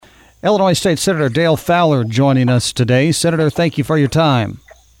Illinois State Senator Dale Fowler joining us today. Senator, thank you for your time.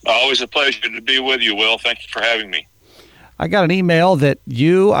 Always a pleasure to be with you, Will. Thank you for having me. I got an email that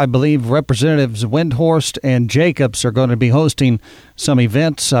you, I believe, Representatives Windhorst and Jacobs are going to be hosting some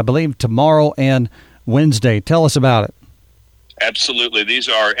events, I believe, tomorrow and Wednesday. Tell us about it. Absolutely. These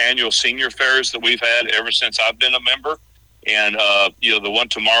are our annual senior fairs that we've had ever since I've been a member. And, the one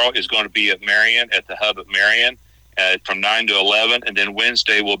tomorrow is going to be at Marion, at the hub at Marion, from 9 to 11. And then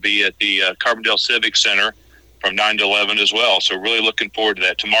Wednesday will be at the Carbondale Civic Center from 9 to 11 as well. So really looking forward to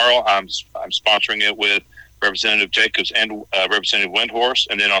that. Tomorrow I'm sponsoring it with Representative Jacobs and Representative Windhorst.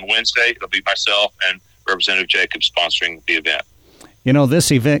 And then on Wednesday, it'll be myself and Representative Jacobs sponsoring the event. You know,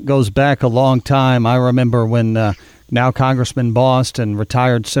 this event goes back a long time. I remember when now Congressman Bost and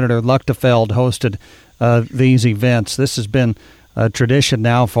retired Senator Luchtefeld hosted these events. This has been a tradition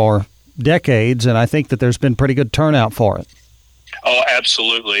now for decades, and I think that there's been pretty good turnout for it. Oh,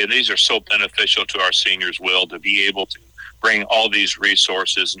 absolutely. And these are so beneficial to our seniors, Will, to be able to bring all these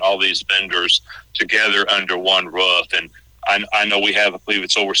resources and all these vendors together under one roof. And I know we have, I believe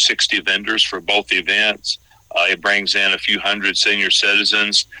it's over 60 vendors for both events. It brings in a few hundred senior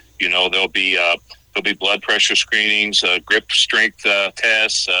citizens. You know, there'll be blood pressure screenings, grip strength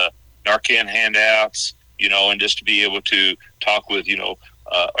tests, Narcan handouts, and just to be able to talk with,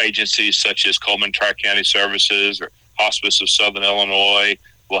 agencies such as Coleman Tri-County Services or Hospice of Southern Illinois.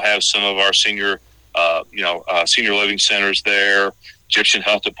 We'll have some of our senior living centers there, Egyptian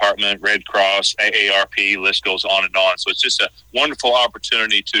Health Department, Red Cross, AARP, list goes on and on. So it's just a wonderful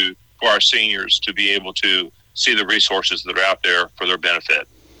opportunity for our seniors to be able to see the resources that are out there for their benefit.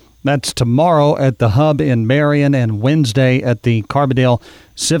 That's tomorrow at the Hub in Marion and Wednesday at the Carbondale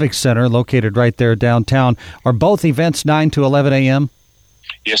Civic Center, located right there downtown. Are both events 9 to 11 a.m.?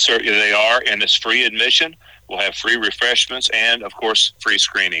 Yes, sir, they are, and it's free admission. We'll have free refreshments and, of course, free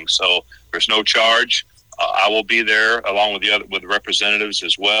screening. So there's no charge. I will be there along with the representatives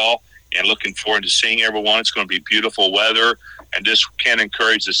as well, and looking forward to seeing everyone. It's going to be beautiful weather, and just can't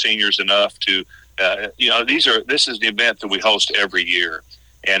encourage the seniors enough to, this is the event that we host every year.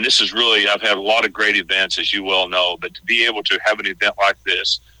 And this is really, I've had a lot of great events, as you well know, but to be able to have an event like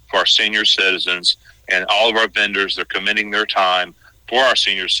this for our senior citizens and all of our vendors, they're committing their time for our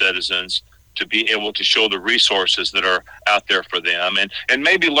senior citizens to be able to show the resources that are out there for them and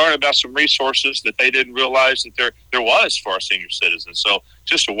maybe learn about some resources that they didn't realize that there was for our senior citizens. So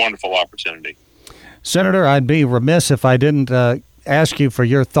just a wonderful opportunity. Senator, I'd be remiss if I didn't ask you for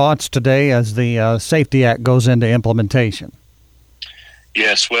your thoughts today as the Safety Act goes into implementation.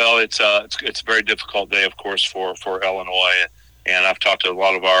 Yes, well, it's a very difficult day, of course, for Illinois, and I've talked to a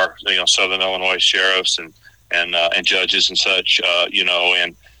lot of our Southern Illinois sheriffs and judges and such,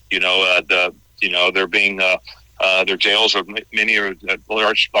 they're being their jails are a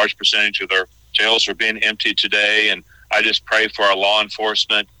large percentage of their jails are being emptied today, and I just pray for our law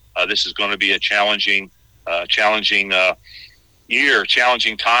enforcement. This is going to be a challenging year,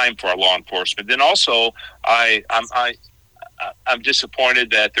 challenging time for our law enforcement. Then also, I'm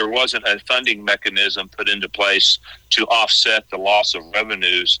disappointed that there wasn't a funding mechanism put into place to offset the loss of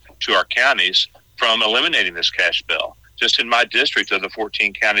revenues to our counties from eliminating this cash bill. Just in my district of the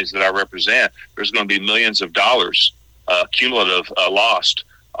 14 counties that I represent, there's going to be millions of dollars cumulative lost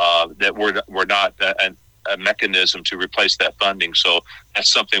that were not a mechanism to replace that funding. So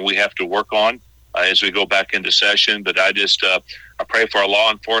that's something we have to work on as we go back into session. But I pray for our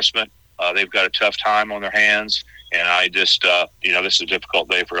law enforcement. They've got a tough time on their hands. And I just, this is a difficult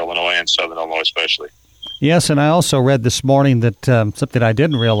day for Illinois and Southern Illinois especially. Yes, and I also read this morning that something I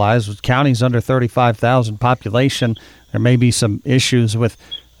didn't realize was counties under 35,000 population, there may be some issues with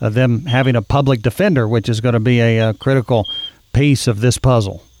them having a public defender, which is going to be a critical piece of this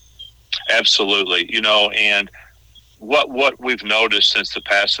puzzle. Absolutely. And what we've noticed since the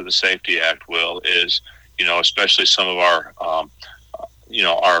passage of the Safety Act, Will, is, especially some of our,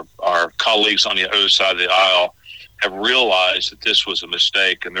 our colleagues on the other side of the aisle have realized that this was a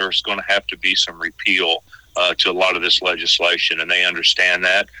mistake, and there's going to have to be some repeal to a lot of this legislation, and they understand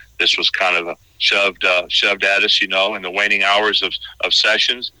that this was kind of shoved at us, in the waning hours of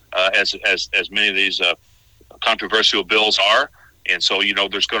sessions, as many of these controversial bills are. And so,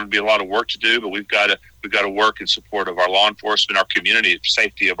 there's going to be a lot of work to do, but we've got to work in support of our law enforcement, our community,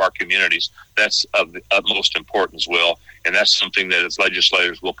 safety of our communities. That's of the utmost importance, Will, and that's something that as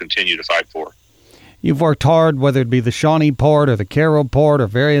legislators will continue to fight for. You've worked hard, whether it be the Shawnee Port or the Carroll Port or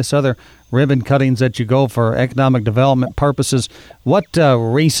various other ribbon cuttings that you go for economic development purposes. What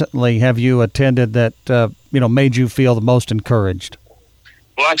recently have you attended that made you feel the most encouraged?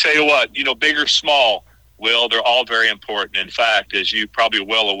 Well, I tell you what, big or small, Well, they're all very important. In fact, as you're probably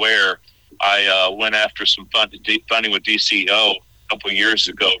well aware, I went after some funding with DCO a couple of years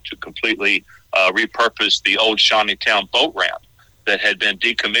ago to completely repurpose the old Shawneetown boat ramp that had been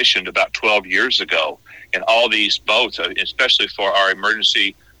decommissioned about 12 years ago. And all these boats, especially for our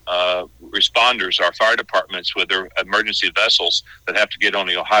emergency responders, our fire departments with their emergency vessels that have to get on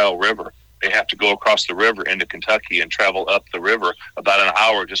the Ohio River, they have to go across the river into Kentucky and travel up the river about an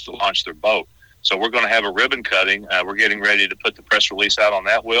hour just to launch their boat. So we're going to have a ribbon cutting. We're getting ready to put the press release out on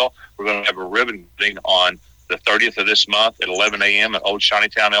that, Will. We're going to have a ribbon cutting on the 30th of this month at 11 a.m. at Old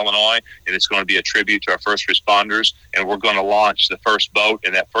Shawneetown, Illinois, and it's going to be a tribute to our first responders, and we're going to launch the first boat,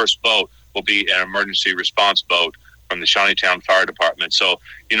 and that first boat will be an emergency response boat from the Shawneetown Fire Department. So,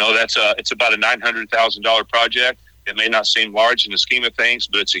 it's about a $900,000 project. It may not seem large in the scheme of things,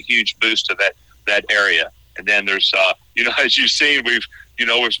 but it's a huge boost to that area. And then there's, as you've seen, there's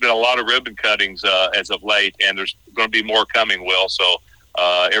been a lot of ribbon cuttings as of late, and there's going to be more coming, Will. So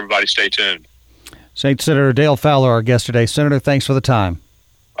everybody stay tuned. State Senator Dale Fowler, our guest today. Senator, thanks for the time.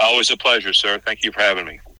 Always a pleasure, sir. Thank you for having me.